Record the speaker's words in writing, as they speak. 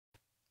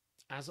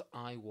as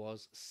I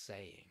was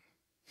saying,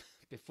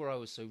 before I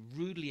was so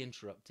rudely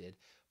interrupted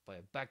by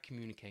a bad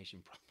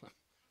communication problem,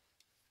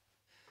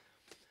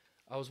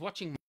 I was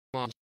watching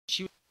Mom.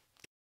 She was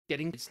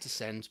getting kids to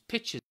send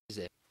pictures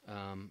in.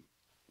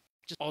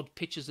 Just odd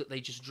pictures that they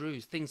just drew,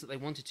 things that they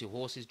wanted to,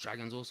 horses,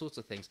 dragons, all sorts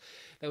of things.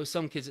 There were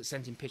some kids that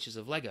sent in pictures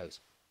of Legos.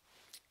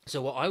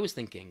 So what I was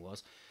thinking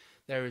was,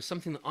 there is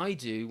something that I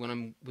do when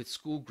I'm with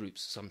school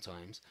groups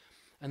sometimes,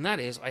 and that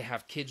is I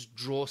have kids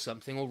draw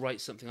something or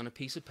write something on a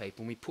piece of paper,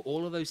 and we put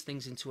all of those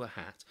things into a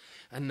hat,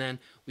 and then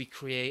we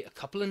create a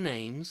couple of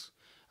names,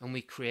 and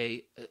we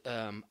create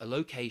a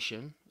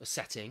location, a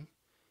setting,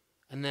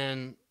 and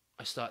then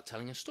I start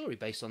telling a story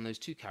based on those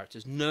two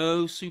characters.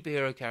 No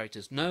superhero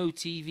characters, no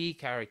TV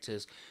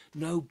characters,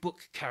 no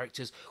book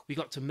characters. We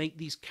got to make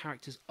these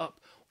characters up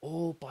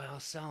all by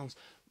ourselves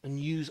and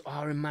use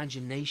our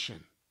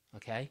imagination,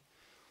 okay?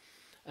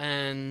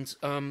 And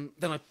then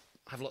I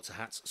have lots of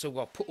hats. So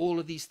I'll put all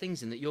of these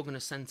things in that you're going to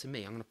send to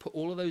me. I'm going to put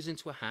all of those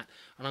into a hat,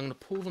 and I'm going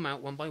to pull them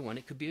out one by one.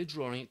 It could be a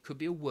drawing, it could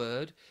be a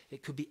word,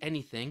 it could be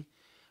anything.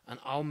 And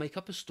I'll make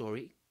up a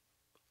story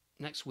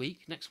next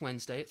week, next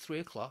Wednesday at 3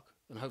 o'clock.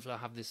 And hopefully I'll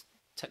have this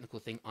technical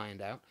thing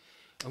ironed out,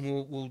 and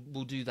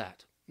we'll do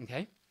that.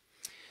 Okay.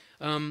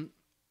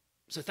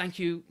 So thank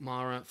you,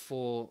 Mara,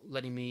 for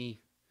letting me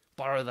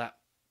borrow that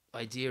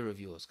idea of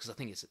yours, because I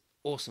think it's an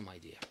awesome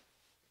idea.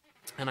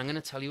 And I'm going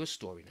to tell you a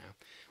story now,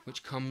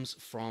 which comes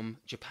from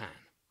Japan.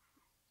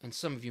 And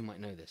some of you might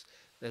know this.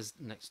 There's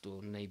next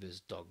door neighbour's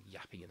dog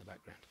yapping in the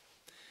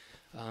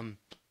background.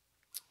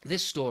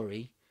 This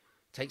story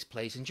takes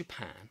place in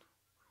Japan,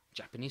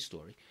 Japanese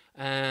story,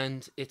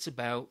 and it's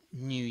about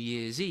New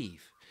Year's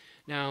Eve.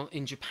 Now,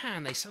 in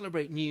Japan, they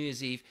celebrate New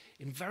Year's Eve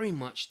in very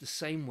much the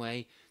same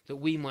way that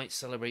we might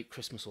celebrate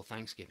Christmas or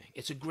Thanksgiving.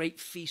 It's a great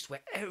feast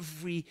where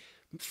every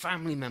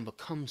family member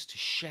comes to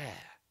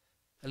share.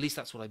 At least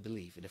that's what I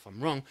believe. And if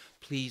I'm wrong,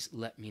 please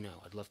let me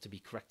know. I'd love to be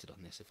corrected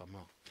on this if I'm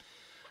wrong.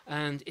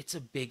 And it's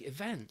a big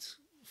event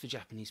for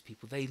Japanese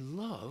people. They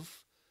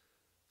love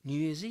New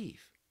Year's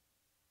Eve.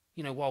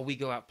 You know, while we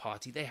go out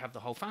party, they have the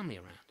whole family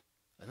around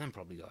and then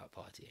probably go out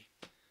partying.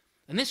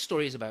 And this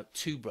story is about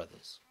two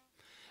brothers.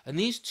 And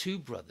these two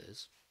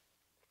brothers,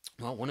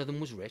 well, one of them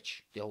was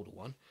rich, the older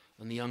one,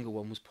 and the younger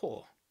one was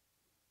poor.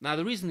 Now,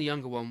 the reason the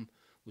younger one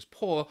was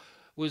poor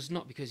was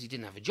not because he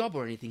didn't have a job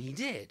or anything. He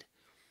did.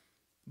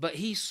 But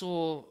he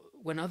saw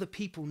when other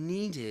people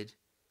needed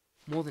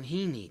more than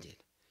he needed.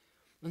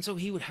 And so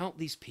he would help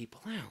these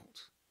people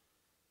out.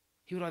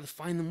 He would either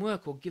find them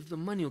work or give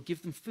them money or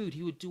give them food.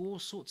 He would do all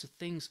sorts of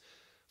things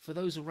for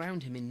those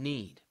around him in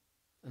need.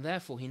 And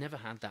therefore, he never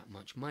had that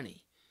much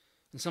money.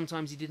 And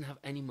sometimes he didn't have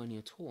any money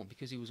at all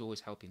because he was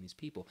always helping these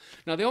people.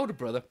 Now, the older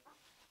brother,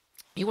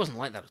 he wasn't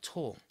like that at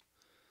all.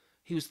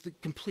 He was the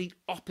complete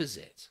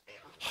opposite.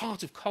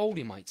 Heart of cold,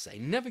 you might say.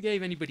 Never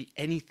gave anybody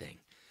anything.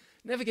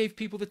 Never gave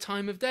people the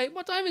time of day.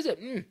 What time is it?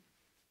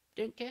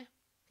 Don't care.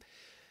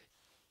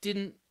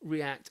 Didn't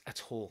react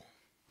at all.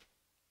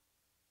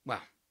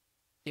 Well,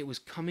 it was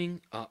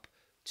coming up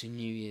to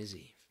New Year's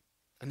Eve.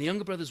 And the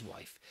younger brother's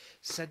wife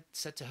said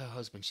to her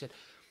husband, she said,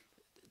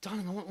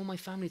 "Darling, I want all my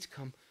family to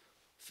come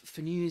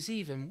for New Year's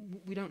Eve, and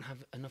we don't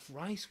have enough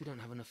rice, we don't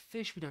have enough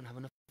fish, we don't have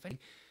enough anything.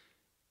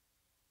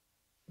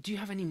 Do you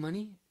have any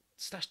money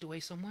stashed away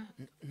somewhere?"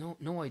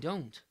 No, I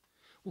don't."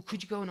 "Well,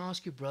 could you go and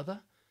ask your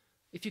brother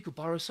if you could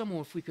borrow some,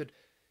 or if we could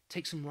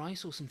take some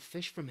rice or some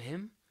fish from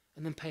him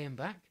and then pay him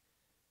back?"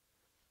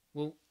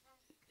 "Well,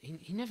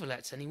 he never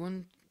lets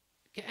anyone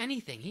get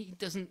anything. He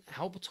doesn't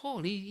help at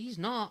all. He's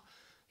not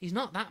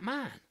that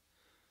man."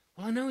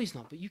 "Well, I know he's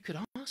not, but you could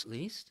ask at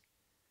least."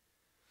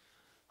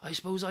 "I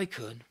suppose I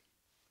could."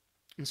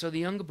 And so the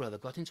younger brother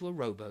got into a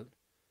rowboat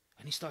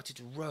and he started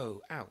to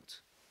row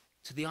out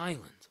to the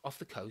island off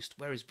the coast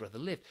where his brother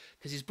lived.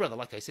 Because his brother,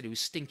 like I said, he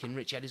was stinking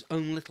rich. He had his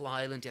own little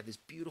island. He had this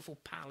beautiful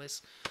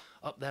palace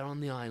up there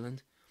on the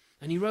island.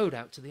 And he rowed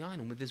out to the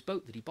island with his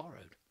boat that he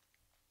borrowed.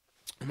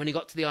 And when he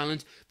got to the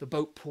island, the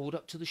boat pulled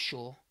up to the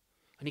shore,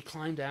 and he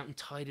climbed out and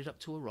tied it up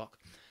to a rock,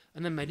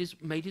 and then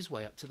made his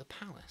way up to the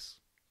palace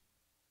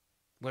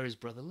where his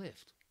brother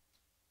lived.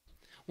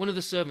 One of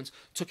the servants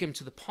took him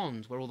to the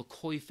pond where all the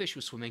koi fish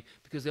were swimming,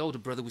 because the older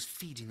brother was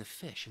feeding the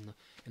fish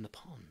in the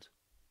pond.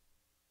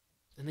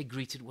 And they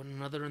greeted one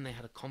another and they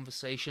had a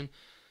conversation.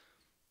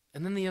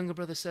 And then the younger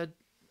brother said,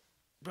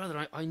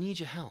 "Brother, I need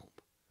your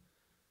help.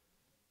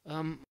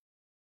 We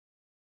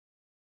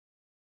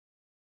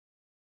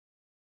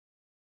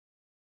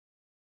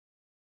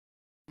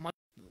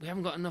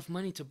haven't got enough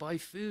money to buy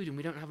food, and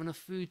we don't have enough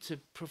food to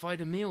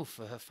provide a meal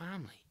for her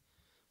family."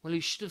 "Well,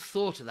 you should have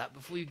thought of that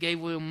before you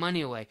gave all your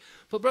money away."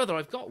 "But brother,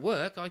 I've got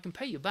work. I can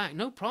pay you back.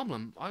 No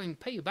problem. I can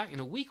pay you back in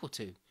a week or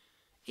two.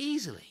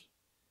 Easily."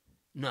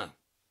 No.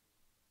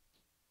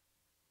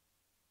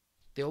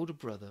 The older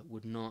brother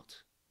would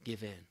not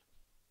give in.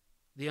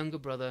 The younger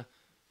brother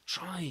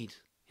tried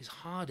his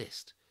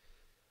hardest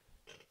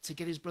to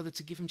get his brother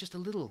to give him just a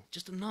little,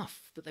 just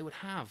enough that they would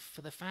have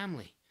for their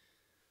family.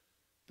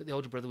 But the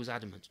older brother was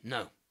adamant,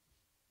 no.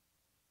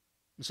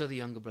 And so the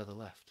younger brother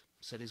left,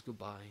 said his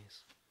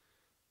goodbyes,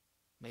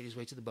 made his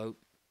way to the boat,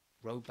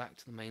 rowed back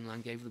to the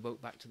mainland, gave the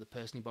boat back to the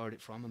person he borrowed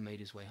it from, and made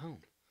his way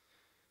home.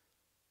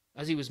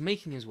 As he was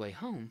making his way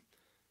home,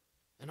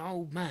 an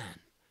old man,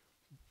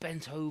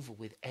 bent over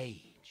with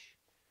age,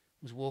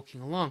 was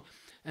walking along,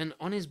 and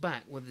on his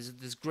back was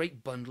this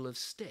great bundle of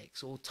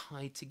sticks all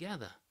tied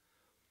together.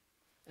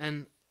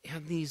 And he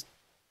had these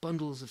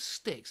bundles of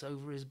sticks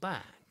over his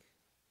back.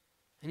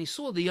 And he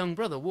saw the young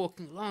brother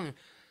walking along.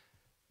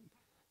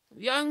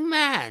 "Young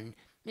man,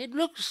 it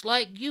looks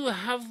like you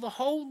have the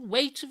whole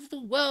weight of the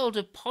world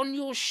upon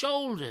your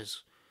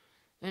shoulders,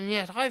 and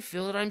yet I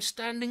feel that I'm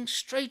standing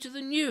straighter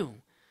than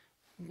you,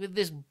 with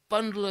this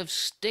bundle of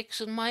sticks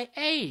and my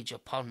age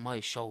upon my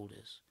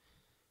shoulders.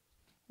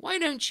 Why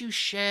don't you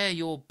share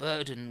your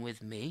burden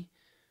with me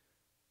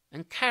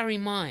and carry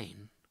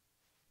mine?"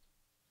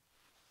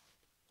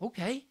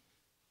 "Okay,"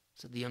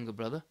 said the younger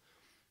brother.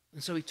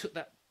 And so he took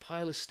that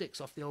pile of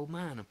sticks off the old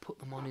man and put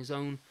them on his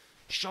own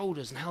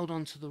shoulders and held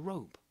on to the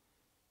rope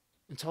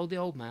and told the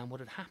old man what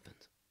had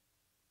happened.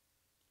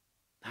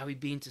 How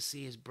he'd been to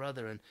see his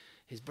brother and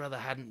his brother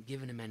hadn't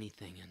given him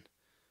anything, and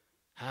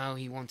how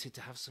he wanted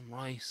to have some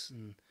rice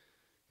and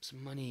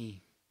some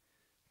money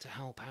to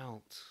help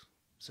out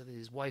so that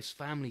his wife's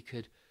family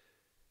could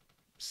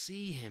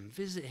see him,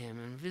 visit him,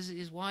 and visit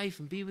his wife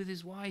and be with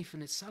his wife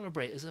and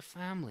celebrate as a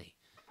family.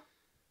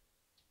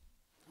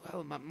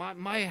 "Well,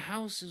 my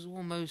house is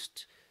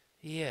almost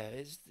here.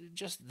 It's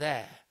just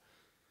there.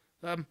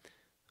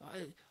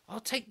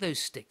 I'll take those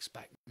sticks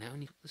back now."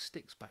 And he took the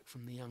sticks back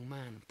from the young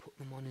man and put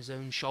them on his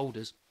own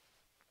shoulders.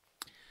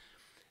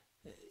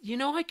 "You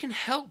know, I can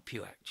help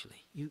you,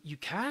 actually." You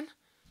can?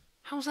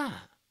 How's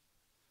that?"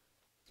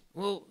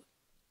 "Well,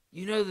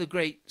 you know the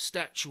great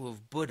statue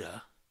of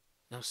Buddha?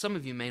 Now, some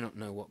of you may not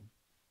know what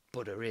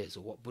Buddha is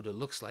or what Buddha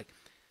looks like.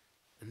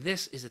 And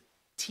this is a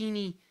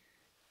teeny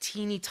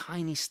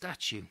tiny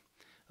statue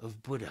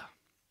of Buddha.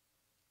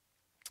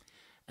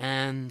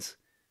 And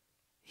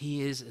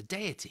he is a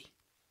deity.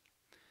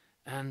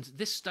 And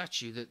this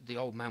statue that the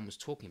old man was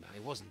talking about,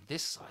 it wasn't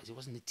this size. It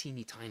wasn't a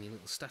teeny tiny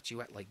little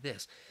statuette like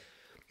this.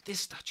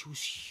 This statue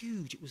was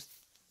huge. It was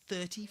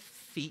 30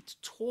 feet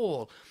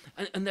tall.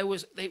 And there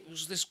was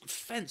this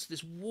fence,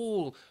 this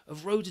wall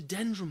of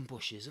rhododendron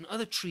bushes and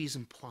other trees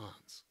and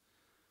plants.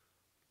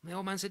 And the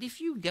old man said, "If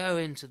you go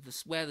into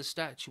where the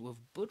statue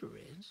of Buddha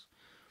is,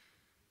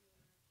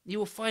 you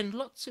will find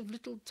lots of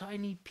little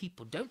tiny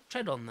people. Don't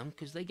tread on them,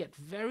 because they get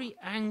very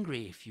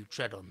angry if you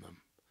tread on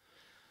them.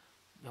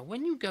 Now,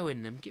 when you go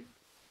in them,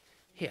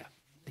 here."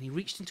 And he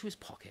reached into his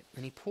pocket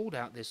and he pulled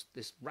out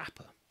this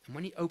wrapper. And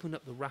when he opened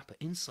up the wrapper,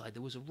 inside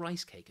there was a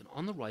rice cake. And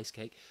on the rice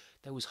cake,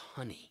 there was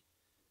honey.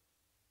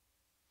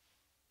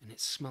 And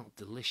it smelled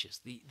delicious.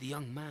 The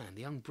young man,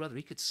 the young brother,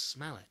 he could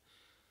smell it.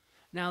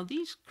 Now,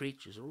 these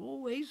creatures are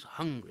always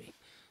hungry.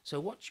 So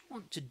what you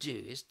want to do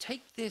is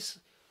take this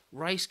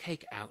rice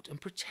cake out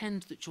and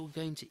pretend that you're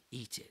going to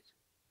eat it.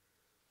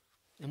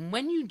 And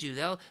when you do,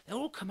 they'll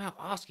all come out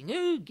asking,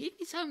 "Oh, give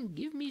me some,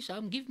 give me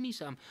some, give me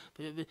some."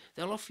 But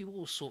they'll offer you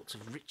all sorts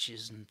of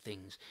riches and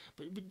things.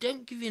 But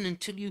don't give in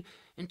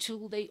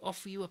until they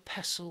offer you a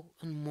pestle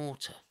and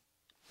mortar.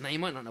 Now, you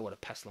might not know what a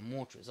pestle and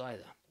mortar is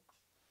either.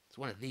 It's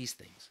one of these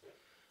things.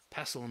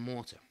 Pestle and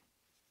mortar.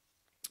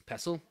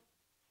 Pestle,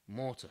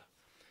 mortar.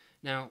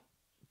 Now,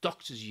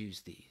 doctors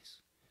use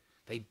these.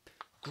 They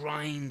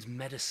grind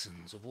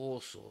medicines of all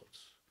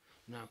sorts.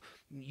 Now,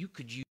 you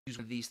could use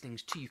one of these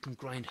things too. You can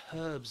grind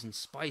herbs and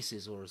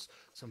spices, or as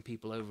some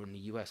people over in the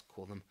US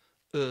call them,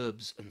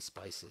 herbs and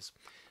spices.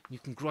 You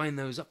can grind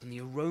those up, and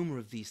the aroma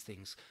of these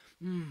things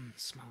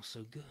smells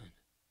so good.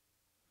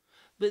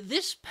 But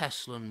this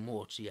pestle and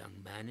mortar,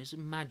 young man, is a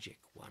magic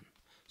one.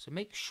 So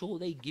make sure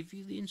they give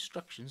you the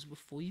instructions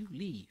before you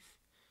leave.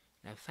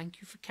 Now,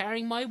 thank you for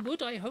carrying my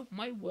wood. I hope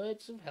my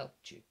words have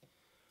helped you."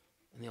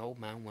 And the old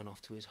man went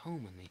off to his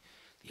home, and the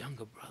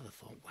younger brother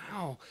thought,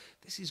 "Wow,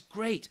 this is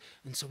great."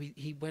 And so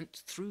he went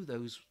through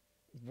those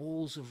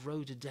walls of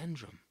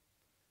rhododendron,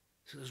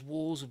 so those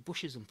walls of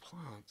bushes and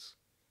plants.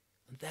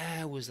 And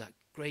there was that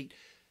great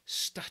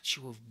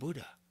statue of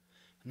Buddha.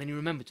 And then he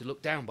remembered to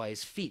look down by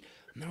his feet.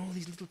 And there are all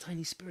these little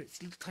tiny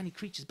spirits, little tiny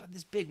creatures about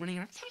this big, running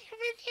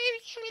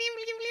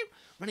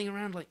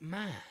around like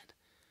mad.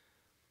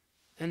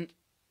 And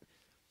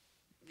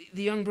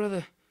the young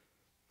brother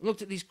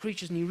looked at these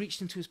creatures, and he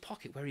reached into his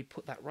pocket where he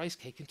put that rice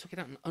cake and took it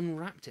out and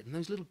unwrapped it. And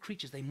those little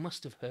creatures, they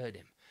must have heard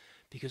him,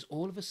 because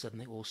all of a sudden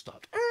they all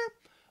stopped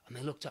and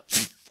they looked up.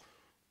 "What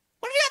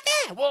have you got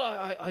there?"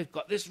 "Well, I've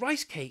got this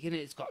rice cake, and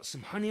it's got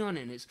some honey on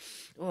it, and it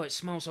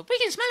smells so. We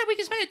can smell it.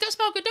 It does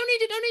smell good. Don't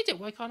eat it.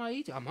 "Why can't I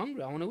eat it? I'm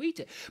hungry. I want to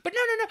eat it." "But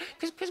no,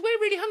 because we're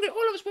really hungry.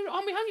 All of us,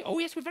 aren't we hungry?" "Oh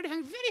yes, we're very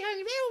hungry.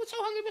 We're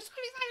so hungry. We're so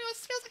hungry. It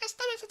feels like our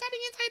stomachs are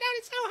turning inside out.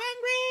 It's so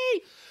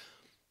hungry.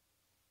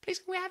 Please,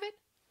 can we have it?"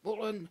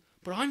 "Well,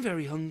 but I'm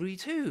very hungry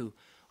too.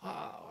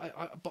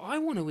 But I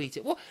want to eat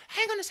it." "Well,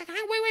 hang on a second.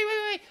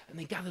 Wait. And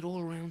they gathered all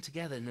around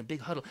together in a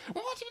big huddle.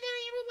 "Well, what are you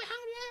doing? We're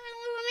hungry.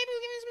 Maybe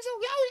we'll give him some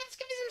silk." "Oh, let's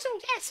give him some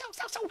silk. Yes,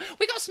 silk.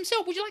 We got some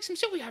silk. Would you like some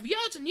silk? We have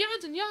yards and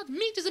yards and yards,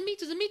 meters and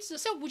meters and meters of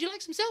silk. Would you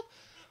like some silk?"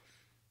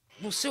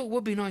 well, silk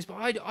would be nice, but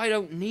I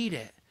don't need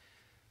it.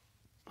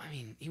 I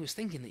mean, he was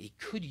thinking that he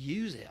could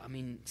use it. I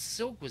mean,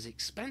 silk was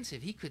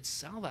expensive. He could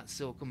sell that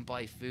silk and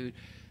buy food.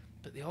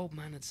 But the old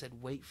man had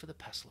said, wait for the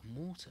pestle and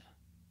mortar.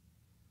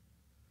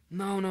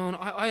 No,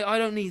 I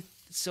don't need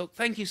silk.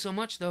 Thank you so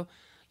much, though.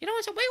 You know,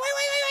 I said, wait.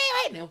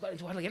 And they all got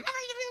into a huddle again.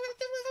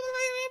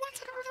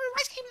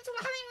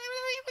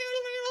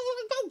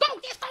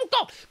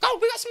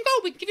 Gold, we got some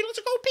gold. We can give you lots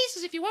of gold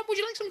pieces if you want. Would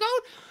you like some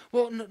gold?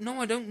 Well,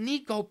 no, I don't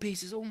need gold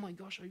pieces. Oh my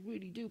gosh, I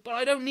really do. But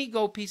I don't need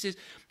gold pieces.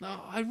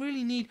 I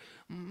really need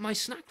my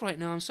snack right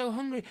now. I'm so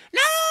hungry.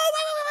 No,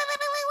 wait.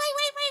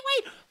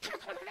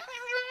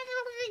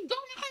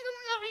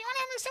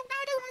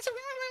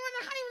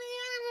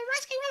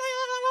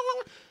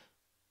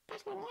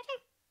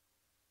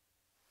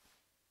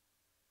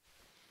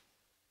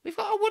 We've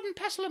got a wooden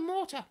pestle and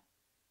mortar.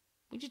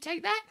 Would you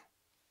take that?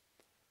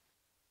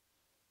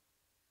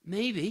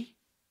 Maybe.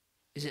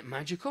 Is it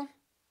magical?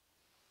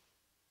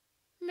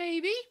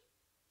 Maybe.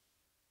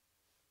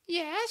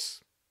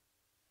 Yes.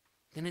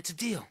 Then it's a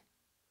deal.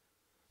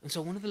 And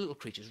so one of the little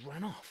creatures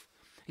ran off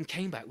and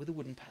came back with a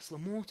wooden pestle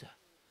and mortar.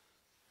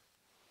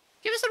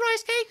 Give us the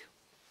rice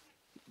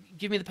cake.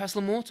 Give me the pestle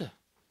and mortar.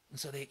 And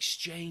so they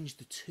exchanged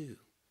the two.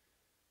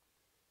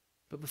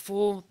 But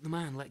before the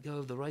man let go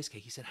of the rice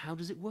cake, he said, how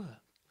does it work?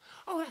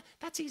 Oh,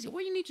 that's easy.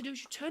 What you need to do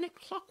is you turn it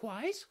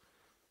clockwise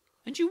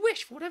and you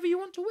wish for whatever you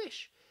want to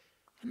wish.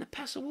 And the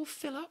pestle will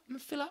fill up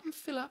and fill up and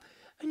fill up.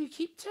 And you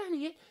keep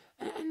turning it.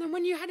 And then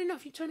when you had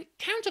enough, you turn it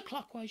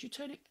counterclockwise. You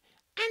turn it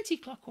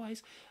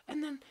anti-clockwise.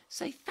 And then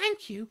say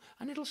thank you.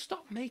 And it'll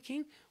stop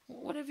making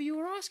whatever you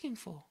were asking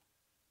for.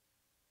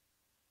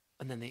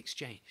 And then they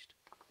exchanged.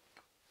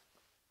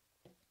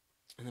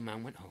 And the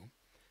man went home.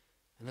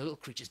 And the little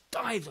creatures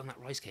dived on that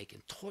rice cake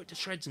and tore it to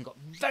shreds and got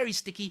very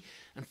sticky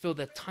and filled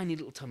their tiny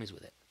little tummies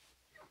with it.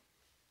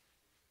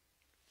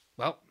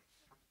 Well,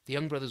 the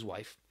young brother's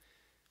wife,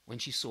 when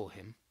she saw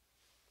him,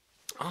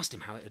 asked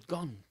him how it had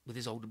gone with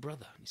his older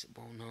brother. And he said,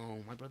 well,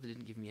 no, my brother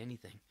didn't give me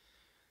anything.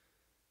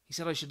 He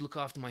said I should look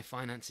after my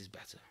finances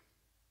better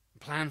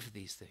and plan for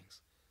these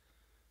things.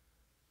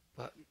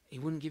 But he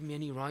wouldn't give me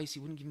any rice, he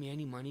wouldn't give me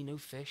any money, no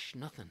fish,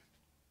 nothing.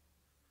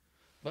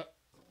 But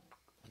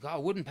I got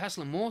a wooden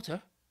pestle and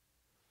mortar.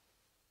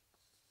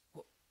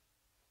 What?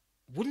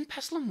 Wooden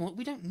pestle and mortar?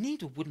 We don't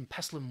need a wooden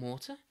pestle and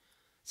mortar,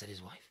 said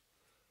his wife.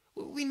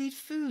 We need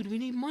food, we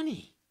need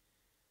money.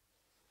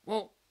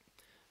 Well,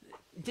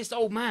 this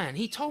old man,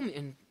 he told me,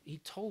 and he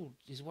told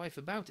his wife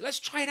about it. Let's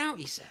try it out,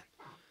 he said.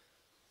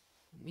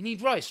 We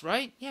need rice,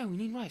 right? Yeah, we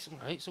need rice.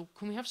 All right, so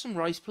can we have some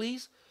rice,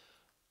 please?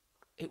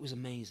 It was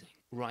amazing.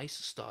 Rice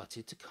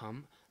started to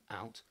come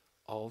out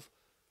of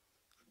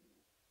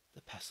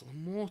the pestle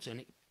and mortar.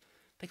 And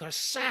they got a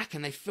sack,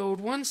 and they filled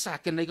one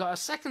sack, and they got a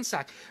second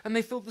sack, and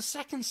they filled the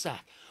second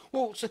sack.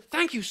 Well, so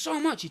thank you so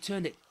much. He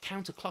turned it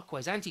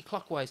counterclockwise,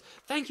 anti-clockwise.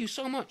 Thank you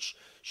so much.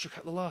 Shook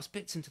out the last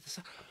bits into the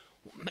sack.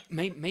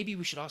 Maybe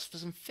we should ask for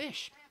some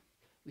fish.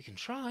 We can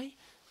try.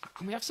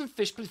 Can we have some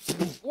fish,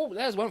 please? Oh,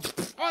 there's one.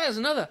 Oh, there's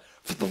another.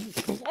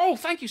 Oh,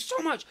 thank you so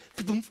much.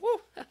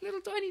 Oh, that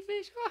little tiny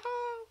fish.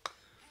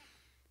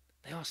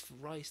 They asked for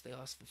rice. They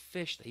asked for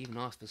fish. They even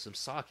asked for some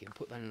sake and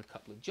put that in a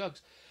couple of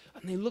jugs.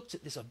 And they looked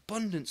at this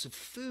abundance of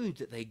food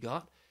that they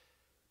got.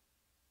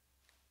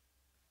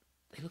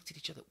 They looked at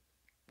each other.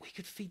 We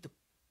could feed the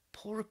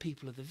poorer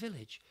people of the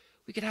village.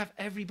 We could have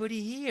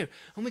everybody here,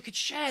 and we could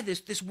share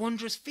this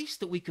wondrous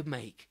feast that we could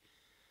make.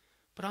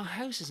 But our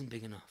house isn't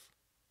big enough.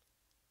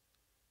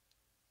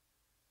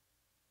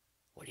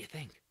 What do you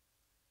think?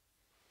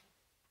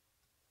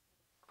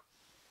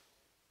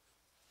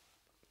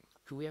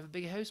 Could we have a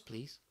bigger house,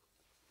 please?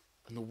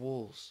 And the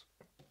walls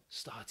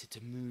started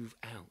to move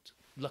out.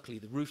 Luckily,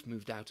 the roof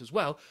moved out as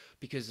well,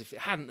 because if it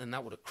hadn't, then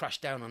that would have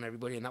crashed down on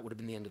everybody, and that would have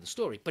been the end of the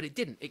story. But it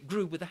didn't. It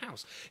grew with the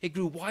house. It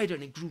grew wider,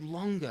 and it grew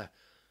longer,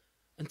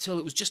 until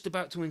it was just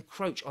about to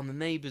encroach on the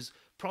neighbour's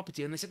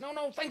property. And they said,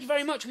 no, thank you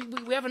very much.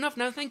 We have enough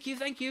now. Thank you.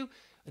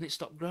 And it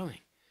stopped growing.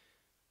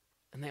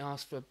 And they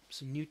asked for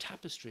some new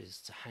tapestries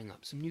to hang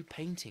up, some new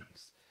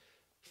paintings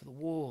for the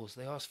walls.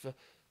 They asked for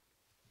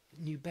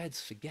new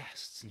beds for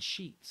guests and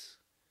sheets.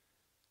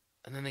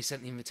 And then they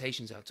sent the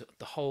invitations out to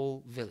the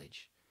whole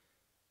village.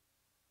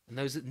 And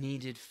those that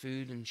needed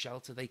food and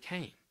shelter, they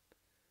came.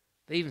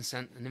 They even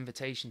sent an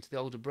invitation to the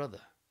older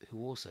brother,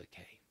 who also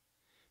came,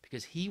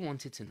 because he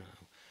wanted to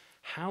know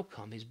how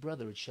come his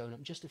brother had shown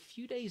up just a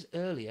few days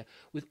earlier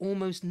with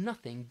almost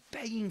nothing,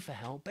 begging for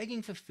help,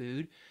 begging for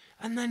food,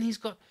 and then he's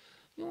got,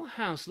 your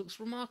house looks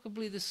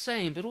remarkably the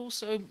same, but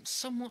also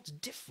somewhat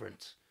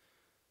different.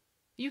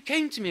 You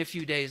came to me a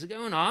few days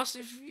ago and asked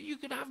if you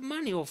could have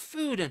money or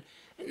food, and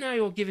now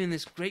you're giving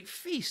this great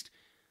feast.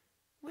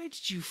 Where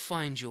did you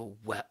find your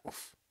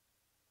wealth?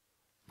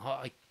 Oh,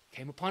 I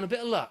came upon a bit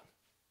of luck.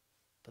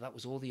 But that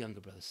was all the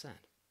younger brother said.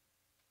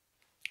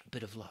 A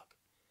bit of luck.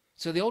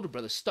 So the older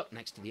brother stuck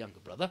next to the younger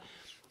brother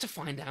to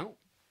find out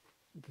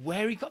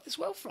where he got this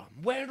wealth from.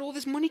 Where did all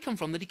this money come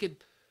from that he could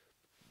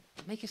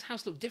make his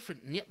house look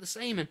different and yet the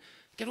same, and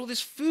get all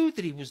this food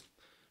that he was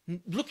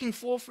looking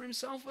for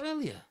himself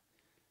earlier.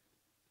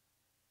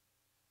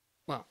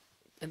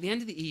 at the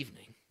end of the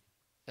evening,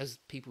 as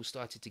people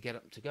started to get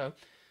up to go,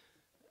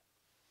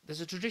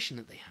 there's a tradition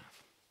that they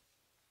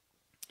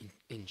have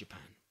in Japan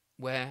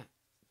where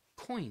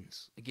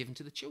coins are given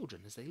to the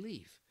children as they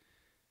leave.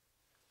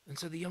 And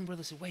so the young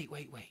brother said, wait.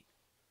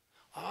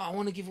 Oh, I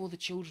want to give all the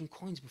children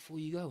coins before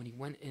you go. And he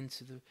went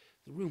into the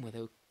room where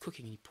they were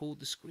cooking and he pulled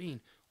the screen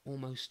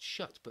almost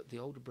shut, but the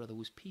older brother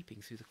was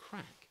peeping through the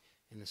crack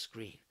in the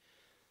screen.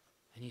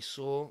 And he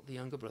saw the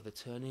younger brother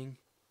turning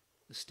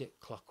the stick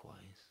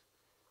clockwise,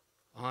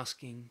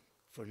 asking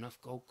for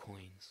enough gold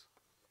coins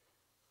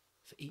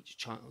for each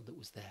child that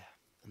was there.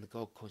 And the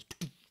gold coins,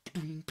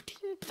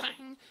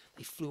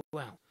 they flew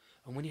out.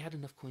 And when he had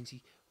enough coins,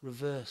 he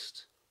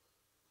reversed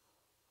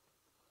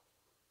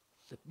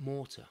the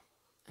mortar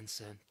and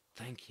said,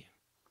 thank you,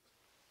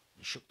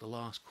 and shook the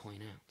last coin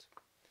out.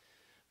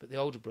 But the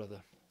older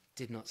brother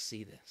did not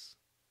see this.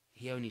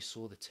 He only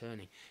saw the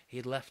turning. He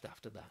had left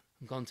after that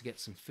and gone to get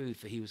some food,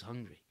 for he was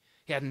hungry.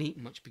 He hadn't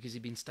eaten much because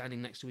he'd been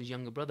standing next to his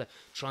younger brother,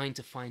 trying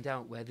to find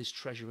out where this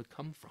treasure had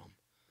come from.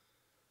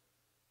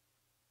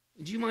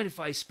 Do you mind if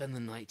I spend the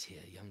night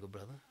here, younger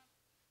brother?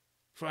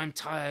 For I'm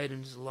tired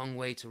and it's a long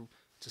way to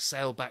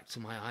sail back to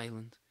my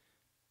island.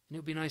 And it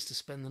would be nice to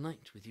spend the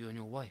night with you and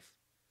your wife.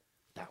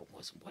 That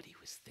wasn't what he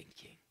was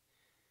thinking.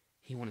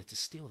 He wanted to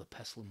steal the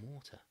pestle and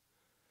mortar.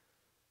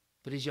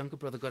 But his younger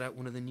brother got out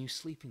one of the new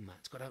sleeping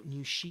mats, got out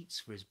new sheets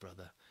for his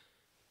brother.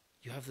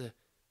 You have the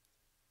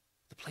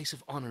place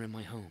of honor in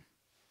my home,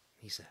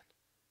 he said.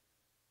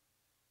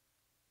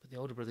 But the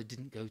older brother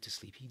didn't go to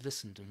sleep. He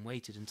listened and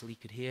waited until he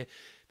could hear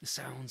the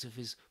sounds of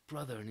his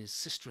brother and his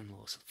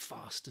sister-in-law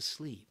fast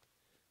asleep,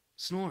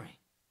 snoring.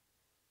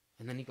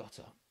 And then he got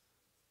up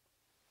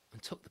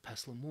and took the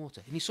pestle and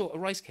mortar. And he saw a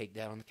rice cake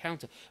there on the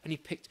counter, and he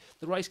picked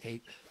the rice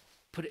cake,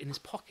 put it in his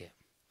pocket,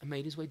 and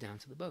made his way down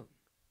to the boat.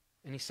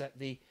 And he set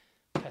the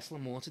pestle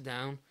and mortar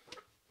down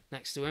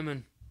next to him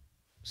and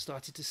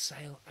started to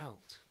sail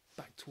out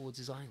back towards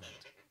his island.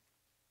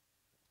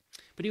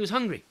 But he was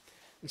hungry,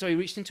 and so he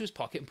reached into his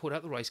pocket and pulled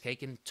out the rice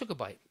cake and took a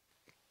bite.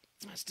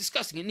 It's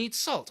disgusting. It needs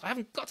salt. I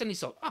haven't got any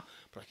salt.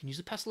 But I can use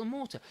the pestle and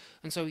mortar.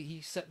 And so he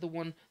set the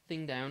one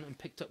thing down and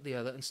picked up the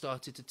other and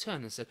started to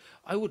turn and said,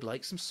 I would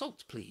like some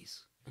salt,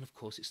 please. And of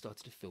course it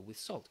started to fill with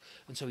salt.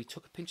 And so he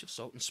took a pinch of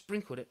salt and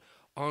sprinkled it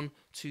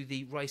onto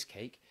the rice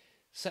cake,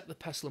 set the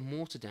pestle and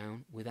mortar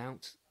down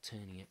without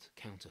turning it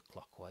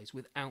counterclockwise,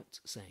 without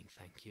saying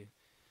thank you,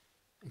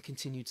 and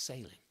continued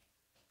sailing,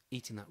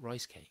 eating that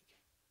rice cake.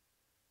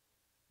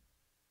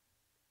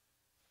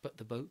 But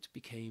the boat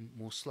became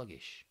more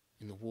sluggish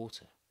in the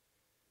water,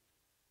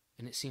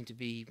 and it seemed to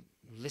be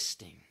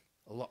listing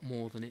a lot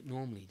more than it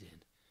normally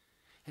did.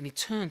 And he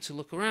turned to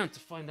look around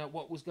to find out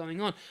what was going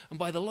on, and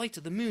by the light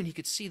of the moon he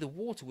could see the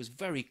water was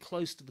very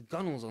close to the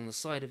gunwales on the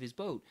side of his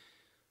boat.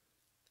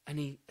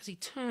 And as he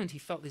turned, he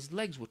felt his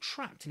legs were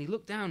trapped, and he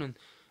looked down and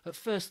at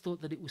first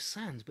thought that it was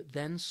sand, but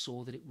then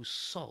saw that it was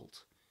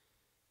salt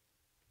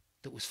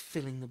that was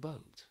filling the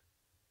boat.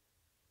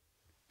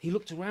 He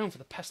looked around for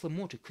the pestle and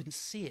mortar, couldn't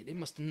see it. It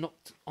must have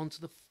knocked onto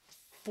the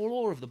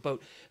floor of the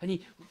boat, and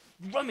he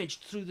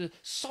rummaged through the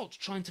salt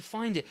trying to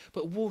find it,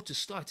 but water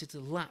started to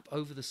lap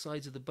over the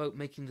sides of the boat,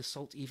 making the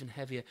salt even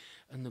heavier,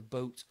 and the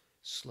boat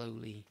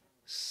slowly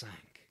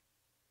sank,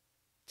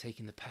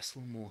 taking the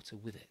pestle and mortar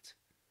with it.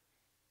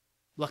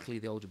 Luckily,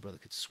 the older brother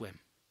could swim,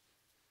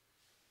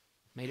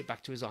 made it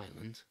back to his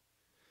island,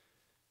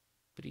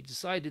 but he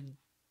decided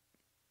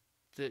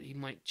that he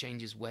might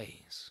change his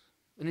ways.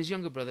 And his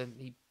younger brother,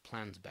 he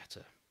planned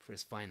better for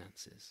his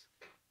finances.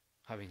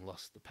 Having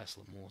lost the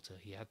pestle and mortar,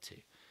 he had to.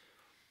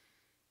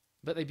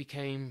 But they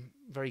became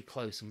very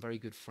close and very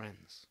good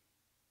friends.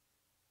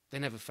 They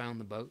never found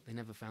the boat, they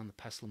never found the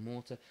pestle and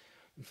mortar.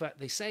 In fact,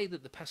 they say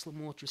that the pestle and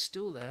mortar is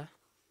still there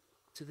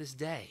to this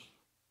day,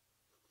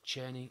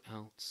 churning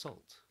out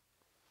salt,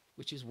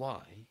 which is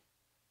why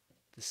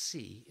the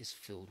sea is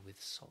filled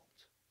with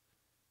salt.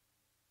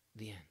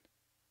 The end.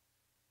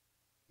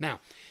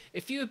 Now,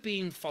 if you have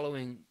been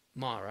following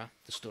Mara,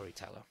 the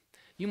storyteller,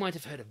 you might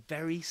have heard a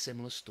very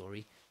similar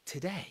story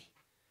today.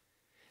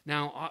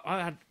 Now,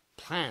 I had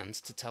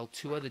plans to tell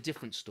two other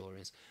different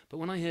stories, but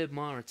when I heard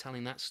Mara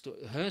telling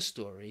her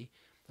story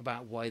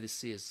about why the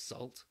sea is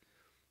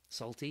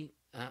salty,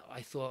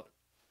 I thought,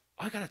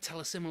 I got to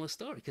tell a similar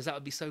story, because that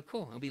would be so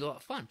cool. It would be a lot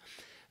of fun,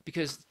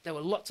 because there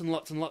were lots and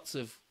lots and lots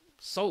of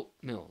salt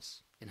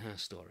mills in her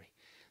story.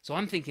 So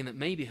I'm thinking that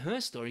maybe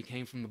her story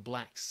came from the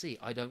Black Sea.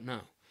 I don't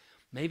know.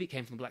 Maybe it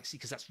came from the Black Sea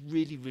because that's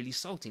really, really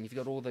salty. And if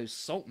you've got all those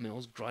salt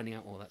mills grinding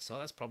out all that salt,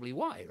 that's probably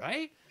why,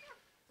 right?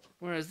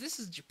 Whereas this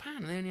is Japan,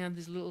 and they only had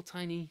this little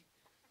tiny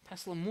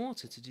pestle and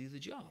mortar to do the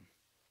job.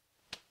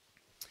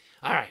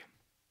 All right.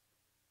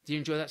 Do you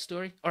enjoy that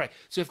story? All right.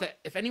 So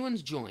if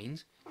anyone's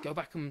joined, go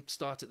back and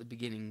start at the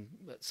beginning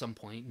at some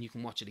point, and you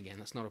can watch it again.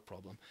 That's not a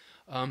problem.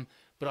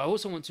 But I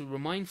also want to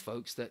remind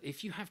folks that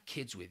if you have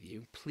kids with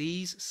you,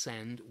 please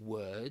send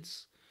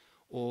words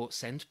or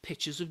send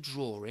pictures of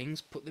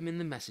drawings, put them in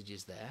the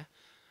messages there,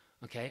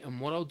 okay? And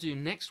what I'll do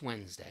next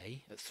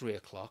Wednesday at 3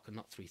 o'clock, and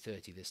not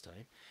 3:30 this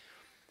time,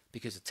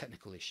 because of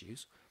technical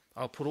issues,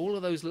 I'll put all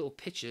of those little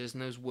pictures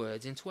and those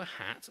words into a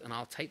hat, and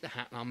I'll take the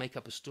hat and I'll make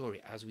up a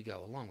story as we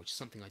go along, which is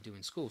something I do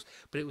in schools.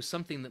 But it was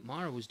something that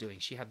Mara was doing.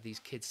 She had these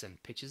kids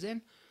send pictures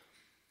in,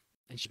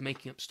 and she's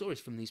making up stories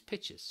from these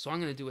pictures. So I'm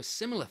going to do a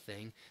similar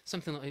thing,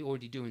 something that I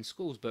already do in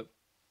schools, but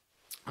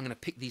I'm going to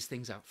pick these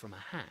things out from a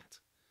hat.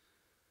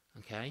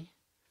 Okay?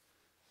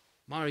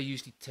 Mara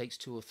usually takes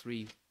 2 or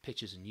 3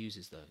 pictures and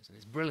uses those, and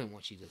it's brilliant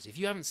what she does. If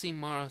you haven't seen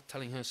Mara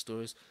telling her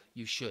stories,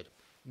 you should.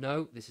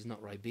 No, this is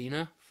not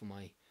Ribena for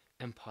my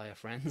Empire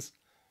friends.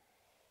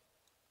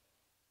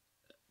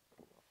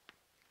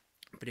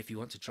 But if you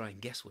want to try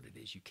and guess what it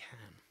is, you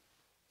can.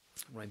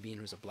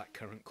 Ribena is a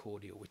blackcurrant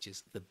cordial, which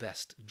is the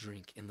best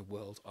drink in the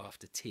world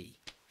after tea.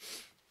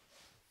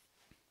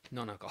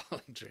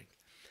 Non-alcoholic drink.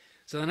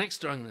 So the next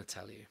story I'm going to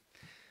tell you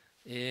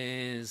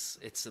is,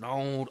 it's an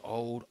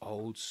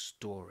old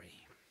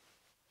story.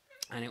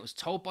 And it was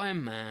told by a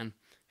man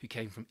who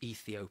came from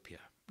Ethiopia.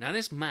 Now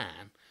this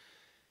man,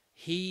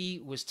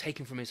 he was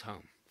taken from his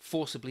home,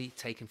 forcibly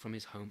taken from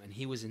his home, and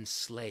he was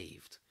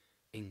enslaved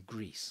in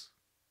Greece.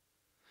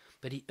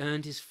 But he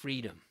earned his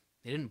freedom.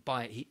 He didn't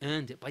buy it, he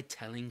earned it by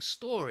telling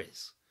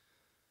stories,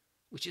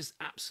 which is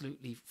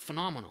absolutely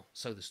phenomenal,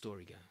 so the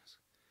story goes.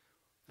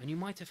 And you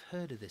might have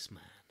heard of this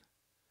man.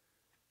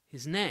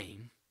 His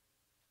name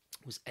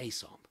was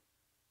Aesop.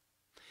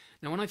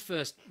 Now, when I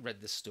first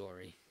read this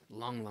story,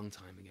 long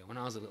time ago, when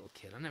I was a little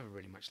kid, I never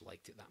really much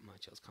liked it that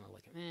much. I was kind of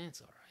like,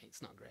 it's all right,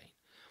 it's not great.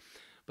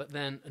 But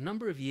then, a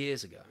number of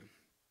years ago,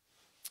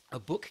 a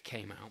book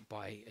came out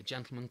by a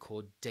gentleman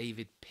called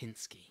David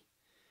Pinsky.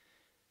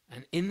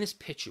 And in this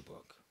picture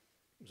book,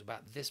 it was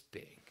about this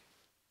big.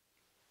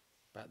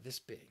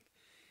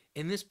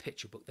 In this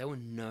picture book, there were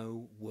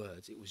no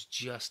words. It was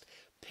just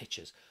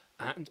pictures.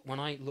 And when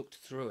I looked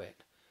through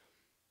it,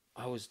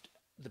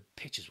 the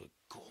pictures were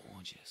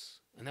gorgeous.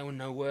 And there were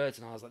no words.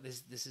 And I was like,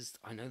 this is,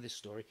 I know this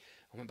story.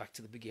 I went back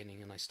to the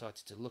beginning and I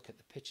started to look at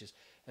the pictures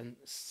and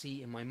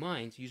see in my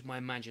mind, use my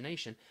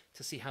imagination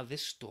to see how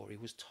this story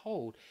was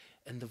told.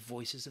 And the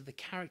voices of the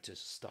characters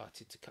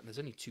started to come. There's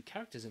only 2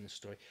 characters in the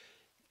story.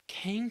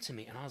 Came to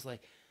me and I was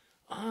like,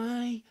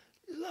 I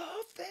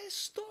love this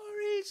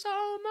story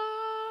so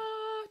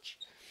much.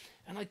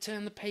 And I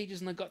turned the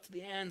pages and I got to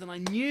the end and I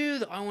knew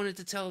that I wanted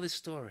to tell this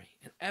story.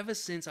 And ever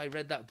since I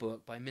read that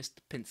book by Mr.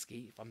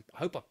 Pinsky, I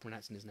hope I'm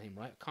pronouncing his name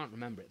right, I can't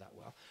remember it that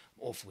well,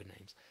 I'm awful with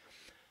names,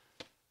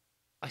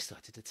 I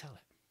started to tell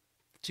it.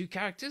 2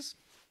 characters,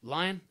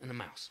 lion and a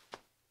mouse.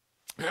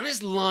 Now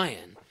this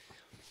lion,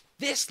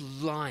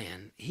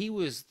 he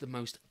was the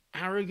most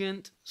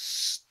arrogant,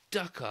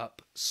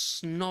 stuck-up,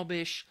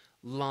 snobbish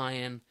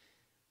lion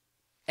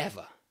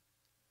ever.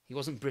 He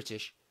wasn't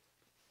British.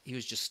 He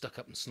was just stuck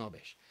up and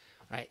snobbish.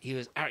 Right? He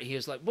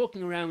was like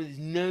walking around with his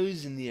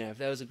nose in the air. If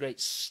there was a great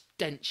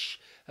stench,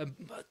 a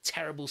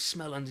terrible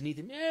smell underneath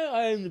him. Yeah,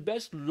 I am the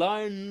best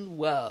lion in the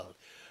world.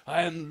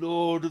 I am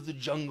Lord of the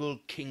Jungle,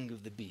 King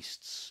of the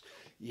Beasts.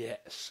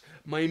 Yes,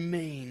 my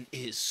mane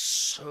is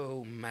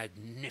so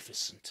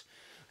magnificent.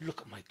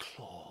 Look at my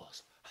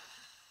claws.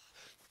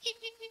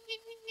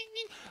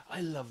 I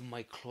love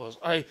my claws.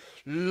 I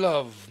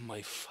love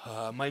my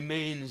fur. My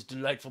mane is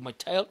delightful. My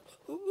tail.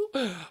 Ooh,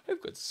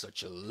 I've got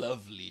such a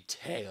lovely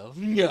tail.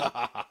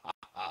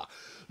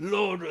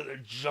 Lord of the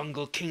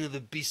jungle, king of the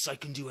beasts, I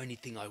can do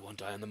anything I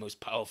want. I am the most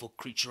powerful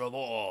creature of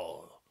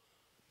all.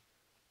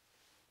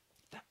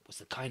 That was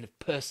the kind of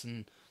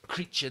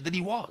creature that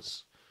he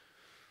was.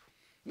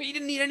 But he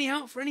didn't need any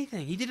help for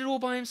anything. He did it all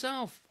by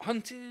himself.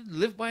 Hunted,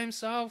 lived by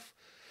himself.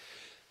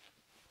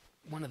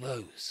 One of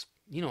those.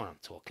 You know what I'm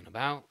talking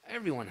about.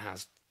 Everyone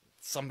has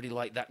somebody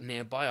like that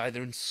nearby,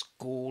 either in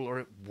school or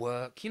at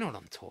work. You know what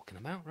I'm talking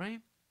about, right?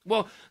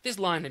 Well, this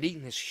lion had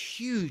eaten this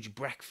huge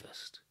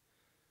breakfast,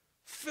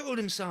 filled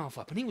himself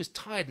up, and he was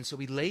tired, and so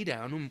he lay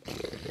down and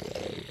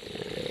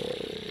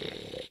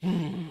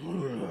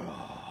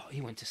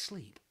he went to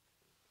sleep.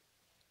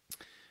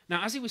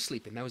 Now, as he was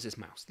sleeping, there was this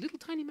mouse, little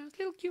tiny mouse,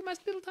 little cute mouse,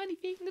 little tiny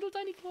feet, little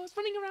tiny claws,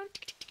 running around,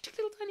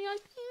 little tiny eyes.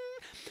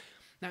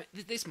 Now,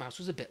 this mouse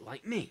was a bit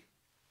like me.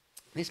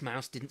 This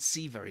mouse didn't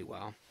see very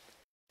well.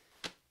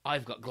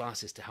 I've got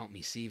glasses to help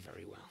me see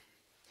very well.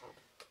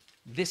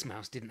 This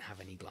mouse didn't have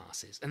any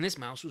glasses, and this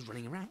mouse was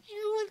running around,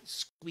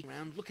 squeaking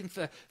around, looking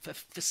for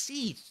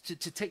seeds to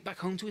take back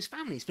home to his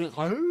family. He's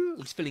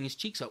filling his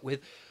cheeks up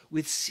with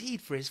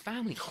seed for his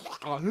family.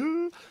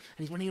 And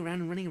he's running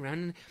around,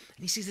 and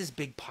he sees this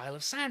big pile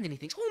of sand, and he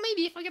thinks, oh,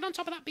 maybe if I get on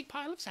top of that big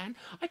pile of sand,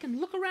 I can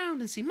look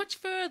around and see much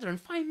further and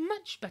find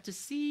much better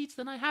seeds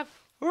than I have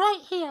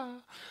right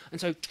here.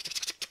 And so...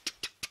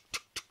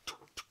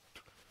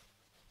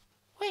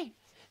 Wait,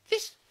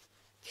 this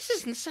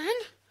isn't sand.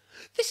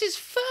 This is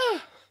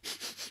fur.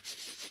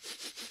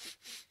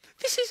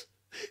 This is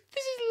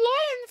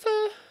lion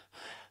fur.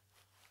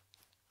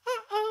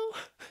 Uh-oh.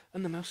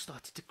 And the mouse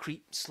started to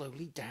creep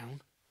slowly down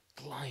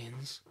the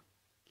lion's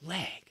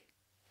leg.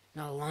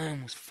 Now the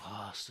lion was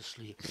fast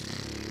asleep.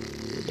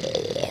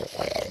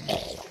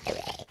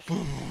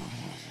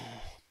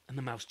 And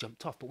the mouse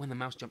jumped off. But when the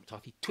mouse jumped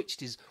off, he twitched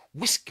his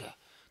whisker,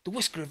 the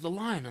whisker of the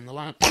lion, and the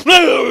lion...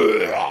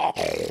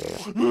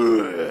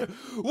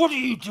 What are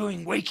you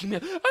doing waking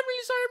me up? I'm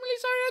really sorry,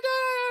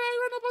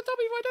 I ran up on top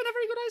of you. I don't have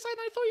very good eyesight,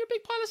 and I thought you were a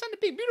big pile of sand, a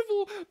big,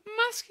 beautiful,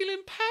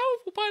 masculine,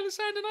 powerful pile of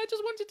sand, and I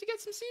just wanted to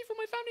get some seed for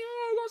my family.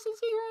 Oh, I got some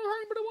seed,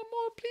 but I want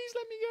more. Please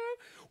let me go.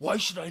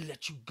 Why should I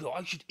let you go?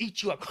 I should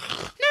eat you up.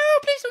 No,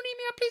 please don't eat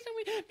me up. Please don't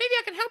eat me. Maybe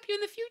I can help you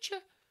in the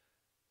future.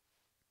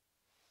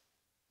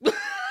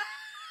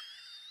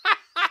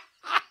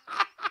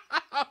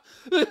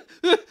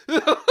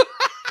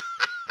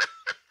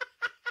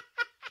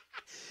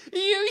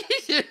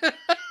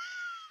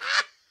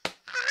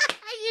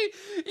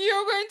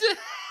 You're going to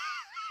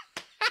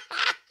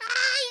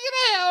you're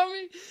gonna help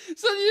me.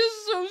 So you're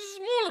so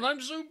small and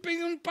I'm so big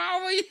and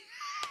powerful.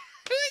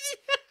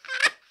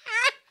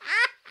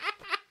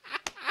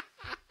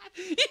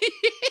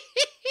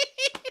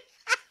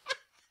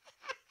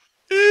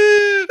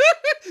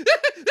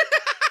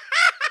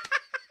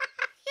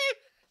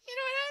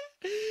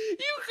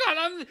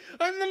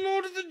 I'm the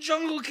Lord of the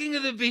Jungle, King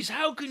of the Beasts.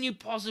 How can you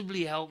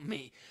possibly help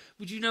me?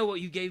 But you know what?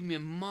 You gave me a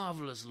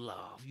marvelous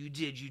laugh. You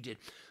did.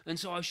 And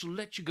so I shall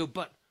let you go.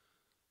 But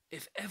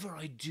if ever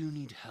I do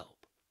need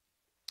help,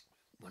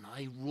 when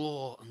I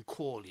roar and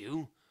call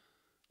you,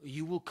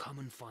 you will come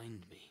and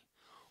find me.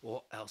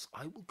 Or else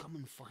I will come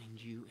and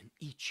find you and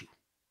eat you.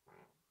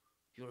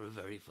 You're a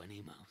very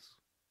funny mouse.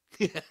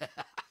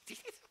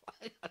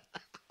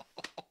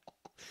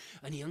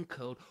 And he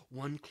uncurled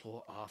one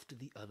claw after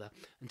the other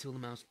until the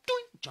mouse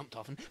jumped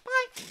off and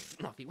bye,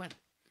 and off he went.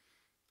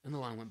 And the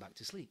lion went back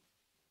to sleep.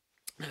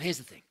 Now here's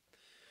the thing.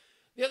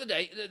 The other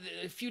day,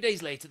 a few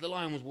days later, the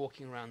lion was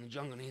walking around the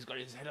jungle and he's got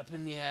his head up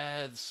in the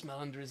air, the smell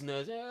under his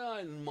nose. Oh,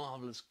 a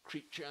marvellous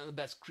creature, the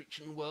best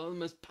creature in the world, the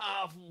most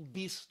powerful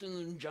beast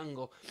in the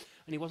jungle.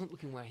 And he wasn't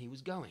looking where he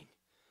was going.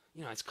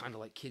 You know, it's kind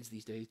of like kids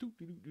these days.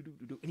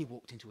 And he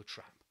walked into a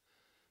trap.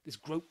 This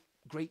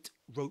great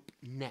rope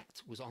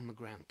net was on the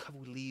ground, covered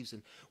with leaves,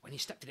 and when he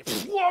stepped in it,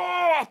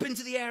 whoa, up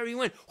into the air he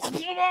went.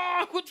 What's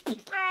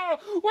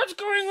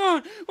going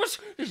on?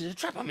 This is a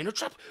trap. I'm in a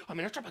trap. I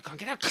can't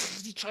get out.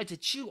 He tried to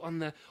chew on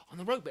the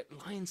rope, but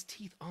lions'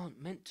 teeth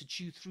aren't meant to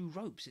chew through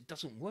ropes. It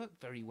doesn't work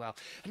very well.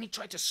 And he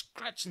tried to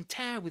scratch and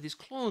tear with his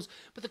claws,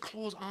 but the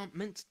claws aren't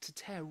meant to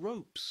tear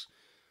ropes.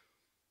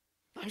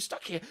 I'm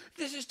stuck here.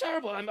 This is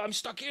terrible. I'm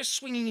stuck here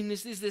swinging in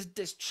this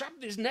trap,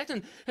 this net,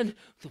 and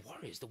the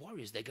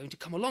warriors, they're going to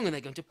come along and they're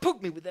going to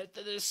poke me with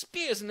their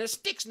spears and their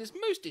sticks, and it's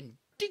most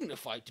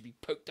indignified to be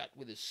poked at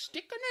with a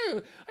stick. I know.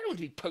 I don't want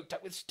to be poked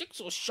at with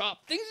sticks or sharp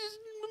things.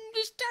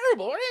 It's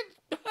terrible.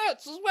 It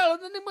hurts as well,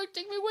 and then they might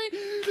take me away.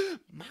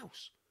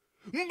 Mouse.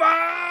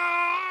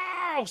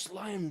 Mouse!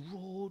 Lion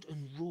roared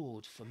and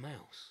roared for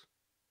mouse.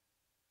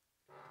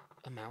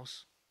 A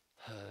mouse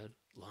heard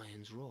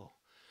lion's roar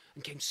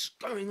and came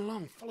scurrying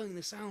along, following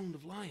the sound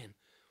of lion,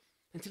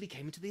 until he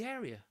came into the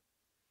area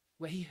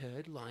where he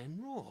heard lion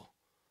roar.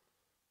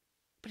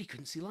 But he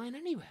couldn't see lion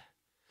anywhere.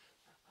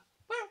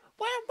 Where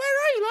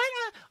are you,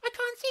 lion? I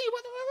can't see you.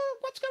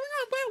 What's going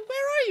on?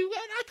 Where are you?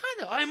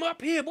 I'm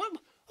up here. What are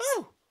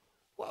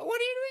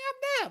you doing up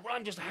there? Well,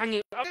 I'm just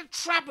hanging up a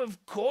trap,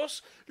 of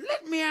course.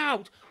 Let me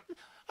out.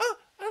 Oh,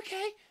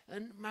 okay.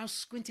 And Mouse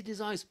squinted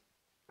his eyes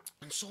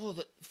and saw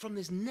that from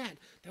this net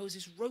there was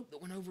this rope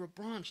that went over a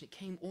branch, and it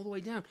came all the way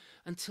down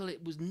until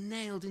it was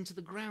nailed into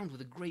the ground with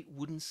a great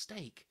wooden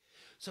stake.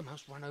 So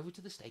Mouse ran over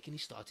to the stake and he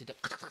started to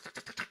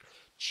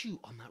chew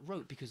on that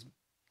rope, because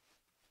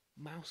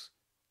mouse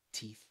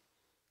teeth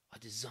are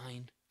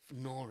designed for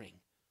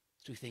gnawing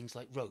through things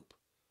like rope.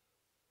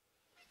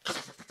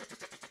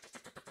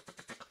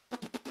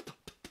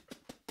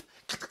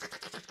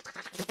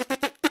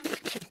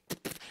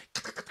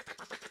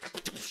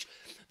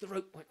 The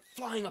rope went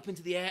flying up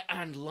into the air,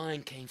 and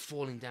lion came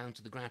falling down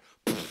to the ground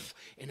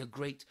in a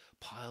great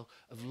pile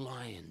of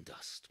lion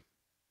dust.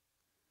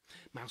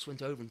 Mouse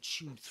went over and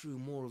chewed through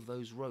more of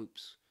those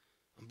ropes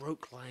and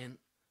broke lion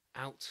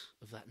out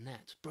of that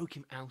net, broke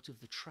him out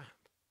of the trap.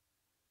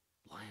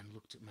 Lion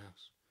looked at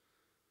Mouse.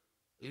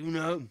 You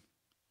know,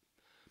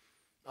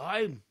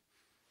 I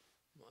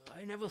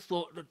never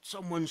thought that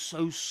someone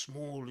so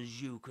small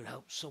as you could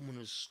help someone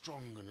as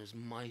strong and as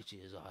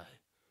mighty as I.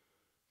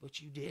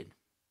 But you did.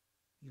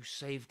 You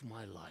saved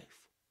my life.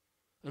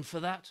 And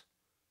for that,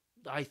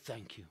 I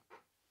thank you.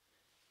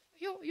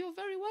 You're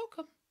very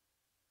welcome.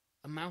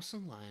 A mouse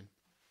and lion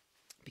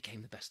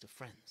became the best of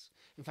friends.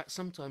 In fact,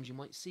 sometimes you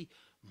might see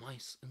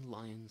mice and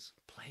lions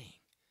playing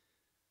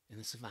in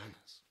the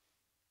savannas.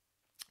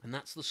 And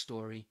that's the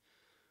story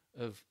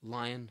of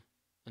Lion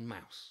and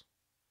Mouse,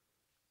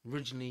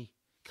 originally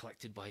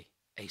collected by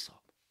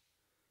Aesop,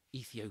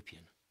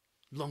 Ethiopian,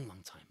 long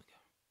time ago.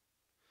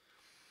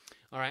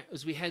 All right,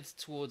 as we head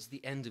towards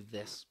the end of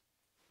this,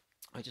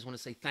 I just want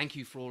to say thank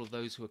you for all of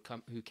those who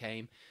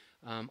came.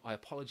 I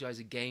apologize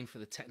again for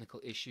the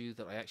technical issue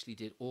that I actually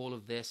did all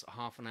of this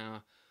half an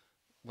hour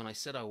when I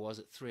said I was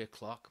at 3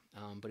 o'clock,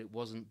 but it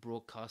wasn't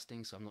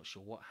broadcasting, so I'm not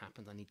sure what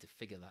happened. I need to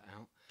figure that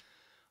out.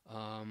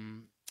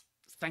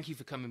 Thank you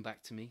for coming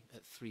back to me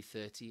at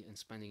 3:30 and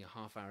spending a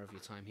half hour of your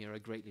time here. I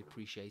greatly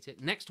appreciate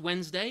it. Next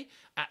Wednesday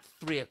at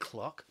 3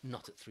 o'clock,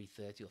 not at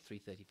 3:30 or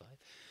 3:35,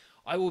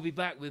 I will be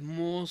back with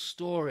more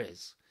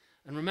stories.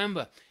 And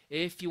remember,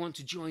 if you want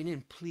to join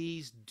in,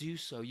 please do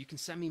so. You can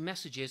send me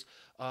messages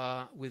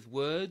with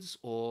words,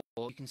 or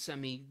you can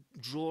send me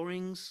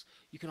drawings.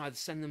 You can either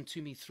send them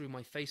to me through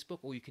my Facebook,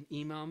 or you can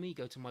email me.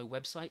 Go to my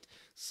website,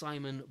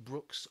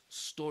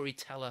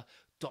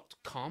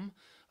 simonbrooksstoryteller.com.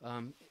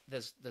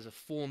 There's a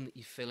form that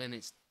you fill in.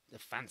 It's a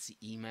fancy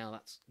email.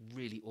 That's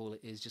really all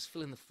it is. Just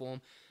fill in the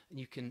form, and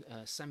you can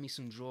send me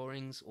some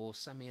drawings, or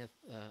send me a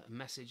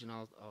message, and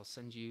I'll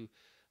send you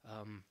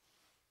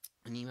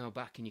an email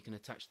back, and you can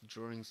attach the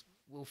drawings.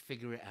 We'll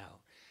figure it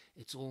out.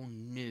 It's all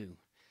new,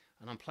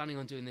 and I'm planning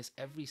on doing this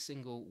every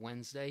single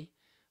Wednesday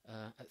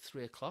at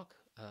 3 o'clock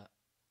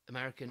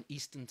American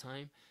Eastern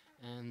Time.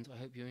 And I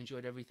hope you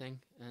enjoyed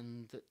everything,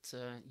 and that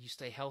you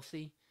stay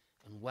healthy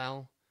and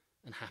well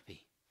and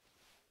happy.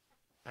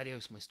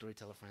 Adios, my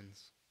storyteller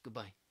friends.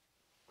 Goodbye.